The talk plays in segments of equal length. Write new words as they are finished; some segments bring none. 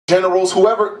generals,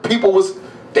 whoever people was,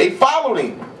 they followed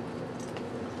him.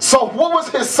 So what was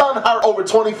his son heart over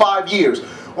 25 years?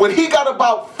 When he got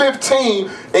about 15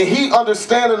 and he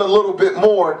understanding a little bit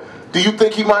more, do you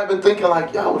think he might have been thinking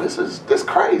like, yo, this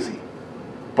crazy?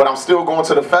 But I'm still going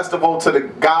to the festival, to the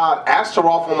god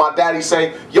Astaroth, when my daddy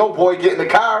say, yo boy, get in the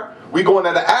car. We going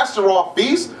to the Astaroth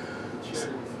feast.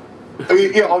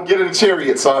 Yeah, I'll get in the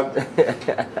chariot, son.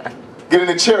 Get in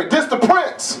the chariot. This the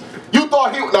prince. You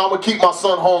thought he, now I'm going to keep my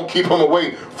son home, keep him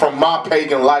away from my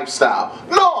pagan lifestyle.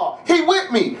 No, he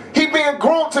with me. He being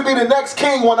groomed to be the next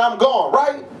king when I'm gone,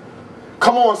 right?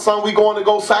 Come on, son, we going to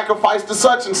go sacrifice to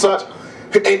such and such.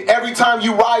 And every time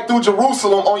you ride through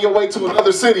Jerusalem on your way to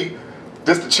another city,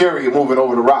 this the chariot moving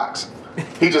over the rocks.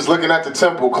 He just looking at the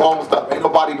temple, closed up. Ain't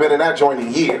nobody been in that joint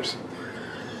in years.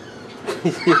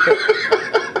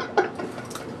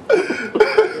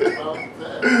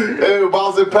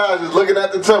 Everybody's in Paris looking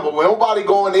at the temple. When nobody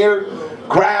going there,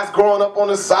 grass growing up on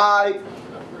the side,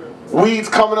 weeds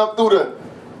coming up through the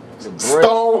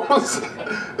stones,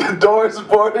 the doors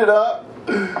boarded up.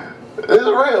 It's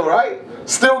real, right?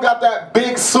 Still got that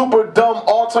big super dumb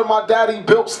altar my daddy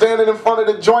built standing in front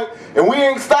of the joint, and we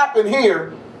ain't stopping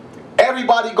here.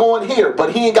 Everybody going here,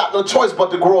 but he ain't got no choice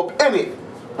but to grow up in it,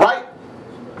 right?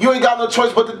 You ain't got no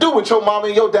choice but to do what your mama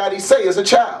and your daddy say as a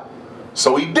child.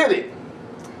 So he did it.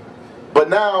 But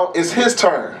now it's his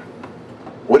turn.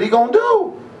 What he gonna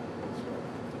do?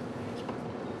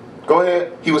 Go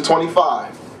ahead. He was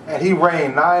 25. And he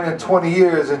reigned 29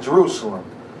 years in Jerusalem.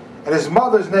 And his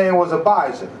mother's name was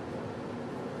Abijah,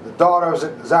 the daughter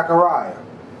of Zechariah.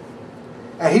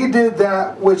 And he did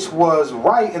that which was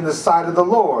right in the sight of the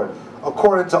Lord,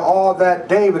 according to all that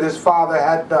David his father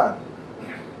had done.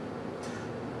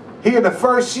 He, in the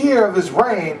first year of his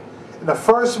reign, in the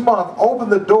first month,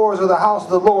 opened the doors of the house of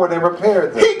the Lord and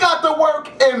repaired them. He got to work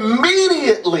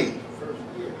immediately.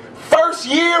 First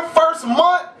year, first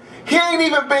month. He ain't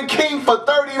even been king for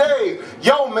 30 days.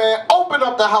 Yo, man, open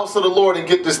up the house of the Lord and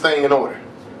get this thing in order.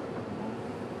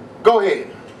 Go ahead.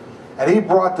 And he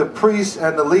brought the priests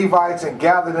and the Levites and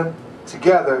gathered them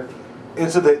together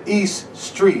into the east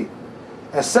street,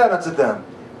 and said unto them,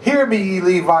 Hear me, ye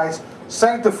Levites,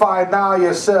 sanctify now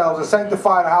yourselves, and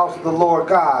sanctify the house of the Lord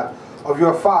God of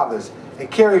your fathers, and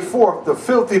carry forth the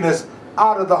filthiness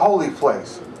out of the holy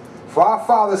place. For our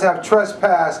fathers have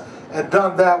trespassed and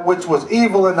done that which was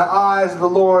evil in the eyes of the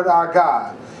Lord our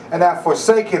God, and have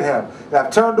forsaken him, and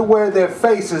have turned away their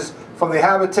faces from the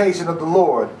habitation of the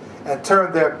Lord, and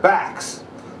turned their backs.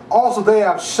 Also they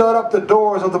have shut up the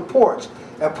doors of the porch,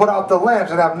 and put out the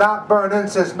lamps, and have not burned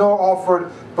incense, nor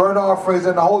offered burnt offerings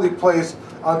in the holy place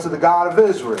unto the God of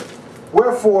Israel.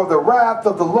 Wherefore the wrath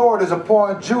of the Lord is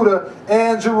upon Judah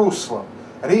and Jerusalem,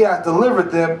 and he hath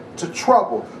delivered them to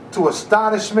trouble, to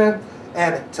astonishment,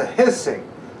 and to hissing,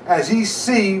 as ye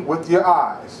see with your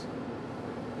eyes.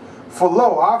 For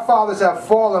lo, our fathers have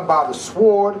fallen by the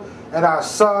sword, and our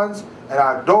sons and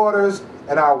our daughters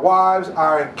and our wives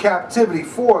are in captivity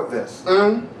for this.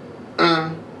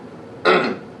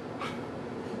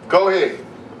 Go ahead.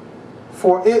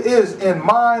 For it is in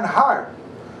mine heart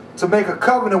to make a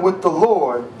covenant with the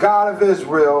Lord God of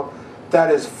Israel, that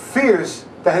his fierce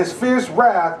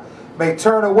wrath may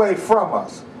turn away from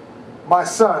us. My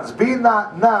sons, be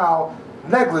not now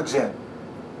negligent,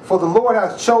 for the Lord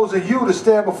hath chosen you to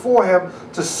stand before him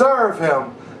to serve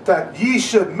him, that ye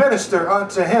should minister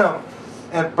unto him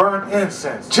and burn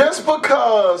incense. Just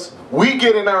because we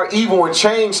get in our evil and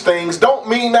change things don't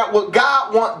mean that what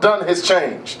God want done has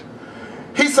changed.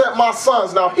 He said, my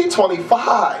sons. Now he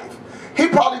 25. He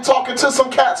probably talking to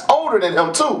some cats older than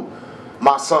him too.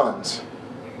 My sons,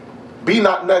 be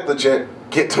not negligent.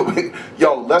 Get to it.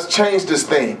 Yo, let's change this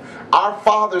thing. Our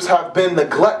fathers have been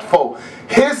neglectful.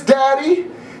 His daddy,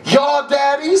 your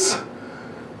daddies,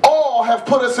 all have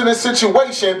put us in this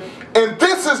situation, and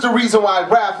this is the reason why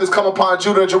wrath has come upon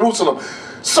Judah and Jerusalem.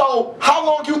 So how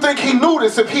long do you think he knew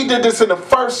this if he did this in the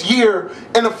first year,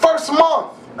 in the first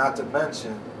month? Not to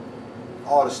mention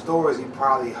all the stories he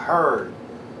probably heard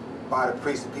by the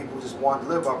priests and people who just wanted to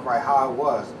live upright, how it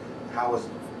was, how his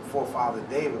forefather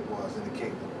David was in the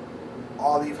kingdom.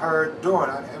 All he've heard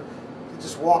during,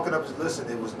 just walking up and listen,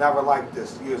 it was never like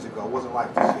this years ago. It wasn't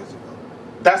like this years ago.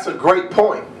 That's a great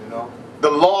point. You know? The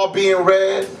law being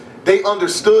read, they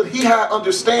understood. He had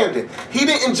understanding. He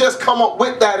didn't just come up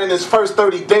with that in his first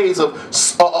 30 days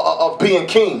of being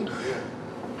king. Yeah.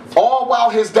 All while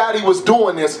his daddy was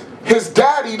doing this, his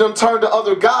daddy done turned to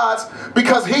other gods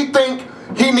because he think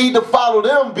he need to follow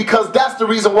them because that's the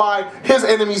reason why his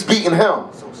enemies beating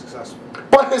him. So successful.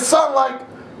 But his son like,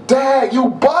 Dad, you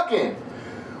bugging.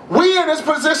 We in this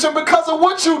position because of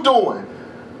what you doing.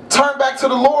 Turn back to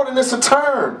the Lord and it's a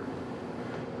turn.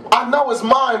 I know it's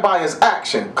mine by his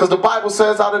action, because the Bible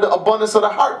says out of the abundance of the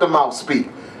heart the mouth speak.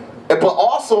 But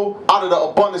also out of the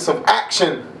abundance of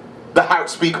action the heart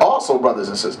speak also, brothers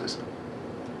and sisters.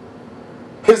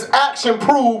 His action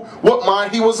proved what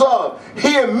mind he was of.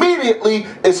 He immediately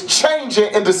is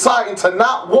changing and deciding to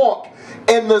not walk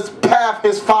in this path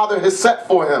his father has set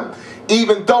for him,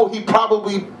 even though he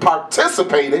probably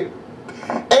participated.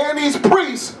 And these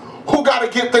priests who got to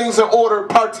get things in order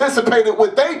participated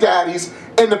with their daddies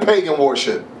in the pagan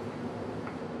worship.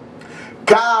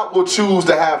 God will choose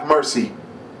to have mercy.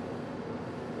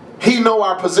 He know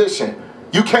our position.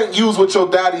 You can't use what your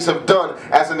daddies have done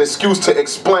as an excuse to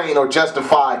explain or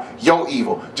justify your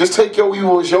evil. Just take your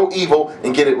evil as your evil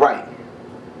and get it right.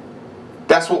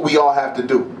 That's what we all have to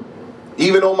do.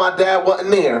 Even though my dad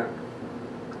wasn't there,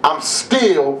 I'm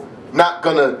still not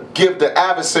going to give the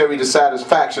adversary the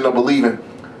satisfaction of believing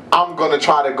I'm going to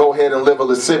try to go ahead and live a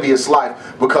lascivious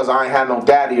life because I ain't had no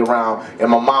daddy around and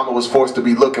my mama was forced to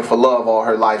be looking for love all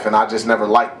her life and I just never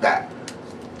liked that.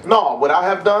 No, what I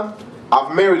have done,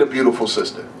 I've married a beautiful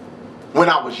sister when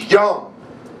I was young.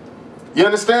 You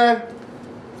understand?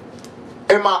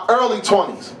 In my early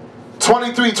 20s,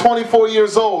 23, 24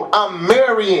 years old, I'm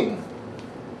marrying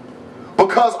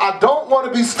because I don't want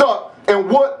to be stuck in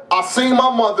what I seen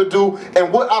my mother do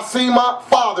and what I seen my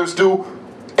fathers do.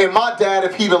 And my dad,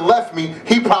 if he'd have left me,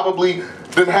 he probably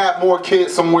done had more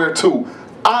kids somewhere too.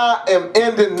 I am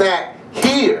ending that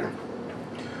here.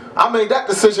 I made that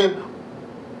decision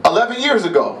 11 years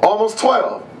ago, almost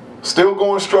 12. Still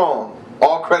going strong.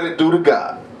 All credit due to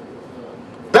God.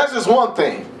 That's just one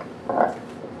thing.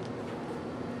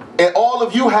 And all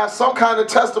of you have some kind of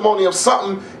testimony of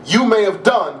something you may have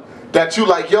done that you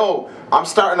like, yo, I'm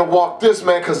starting to walk this,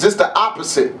 man, because this the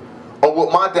opposite of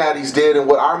what my daddies did and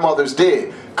what our mothers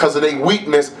did. Because of their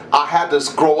weakness, I had to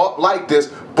grow up like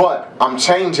this, but I'm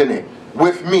changing it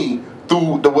with me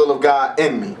through the will of God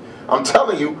in me. I'm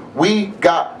telling you, we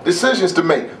got decisions to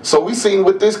make. So we seen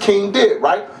what this king did,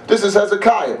 right? This is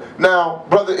Hezekiah. Now,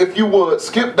 brother, if you would,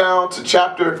 skip down to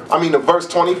to verse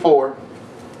 24.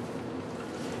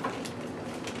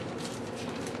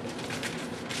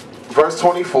 Verse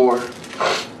 24.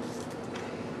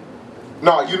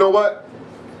 No, you know what?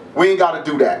 We ain't got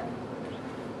to do that.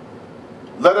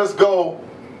 Let us go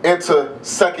into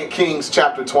 2 Kings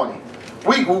chapter 20.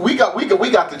 We got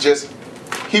the gist.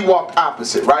 He walked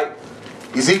opposite, right?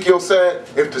 Ezekiel said,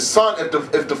 if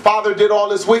the father did all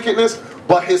this wickedness,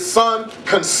 but his son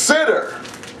consider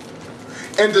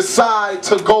and decide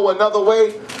to go another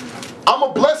way, I'm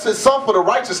going to bless his son for the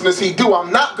righteousness he do.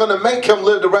 I'm not going to make him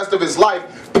live the rest of his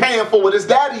life paying for what his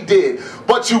daddy did.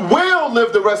 But you will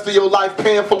live the rest of your life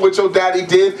paying for what your daddy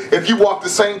did if you walk the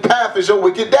same path as your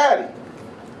wicked daddy.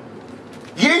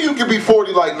 Yeah, you can be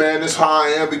 40 like, man, this is how I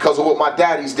am because of what my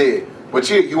daddies did. But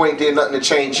yeah, you ain't did nothing to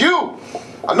change you.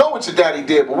 I know what your daddy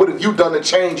did, but what have you done to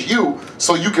change you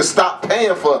so you can stop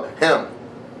paying for him?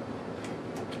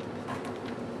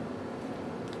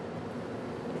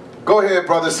 Go ahead,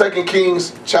 brother. 2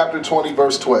 Kings chapter 20,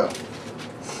 verse 12.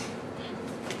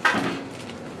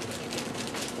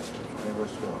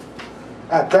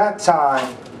 At that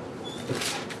time,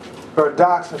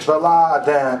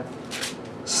 Baladan,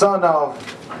 son of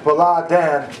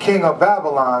Baladan, king of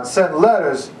Babylon, sent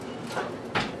letters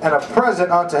and a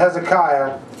present unto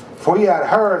Hezekiah, for he had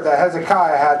heard that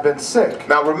Hezekiah had been sick.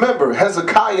 Now remember,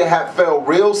 Hezekiah had fell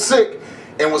real sick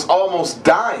and was almost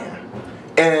dying.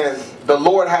 And the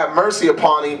Lord had mercy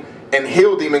upon him and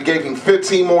healed him and gave him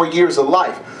 15 more years of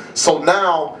life. So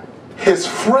now his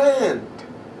friend,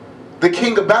 the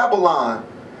king of Babylon,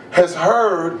 has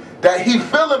heard that he's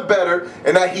feeling better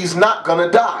and that he's not going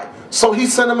to die. So he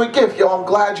sent him a gift. Yo, I'm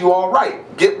glad you all right.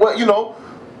 Get what,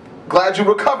 glad you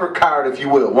recovered card, if you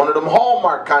will. One of them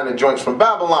Hallmark kind of joints from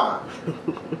Babylon.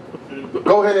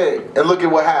 Go ahead and look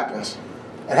at what happens.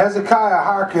 And Hezekiah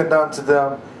hearkened unto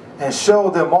them and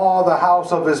showed them all the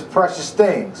house of his precious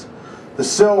things, the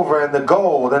silver and the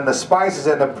gold and the spices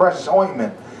and the precious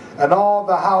ointment, and all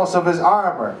the house of his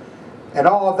armor, and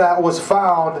all that was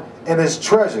found in his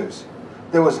treasures.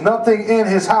 There was nothing in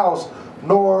his house,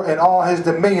 nor in all his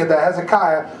dominion, that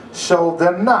Hezekiah showed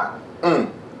them not.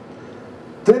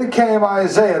 Then came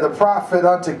Isaiah the prophet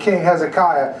unto King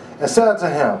Hezekiah, and said unto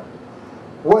him,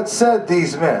 What said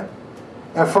these men?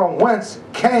 And from whence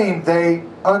came they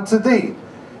unto thee?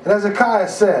 And Hezekiah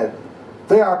said,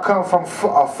 They are come from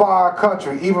a far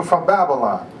country, even from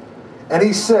Babylon. And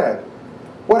he said,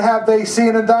 What have they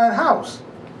seen in thine house?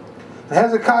 And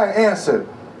Hezekiah answered,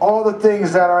 All the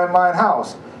things that are in mine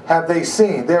house have they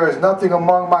seen. There is nothing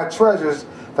among my treasures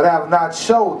that I have not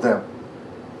showed them.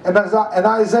 And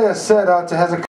Isaiah said unto Hezekiah,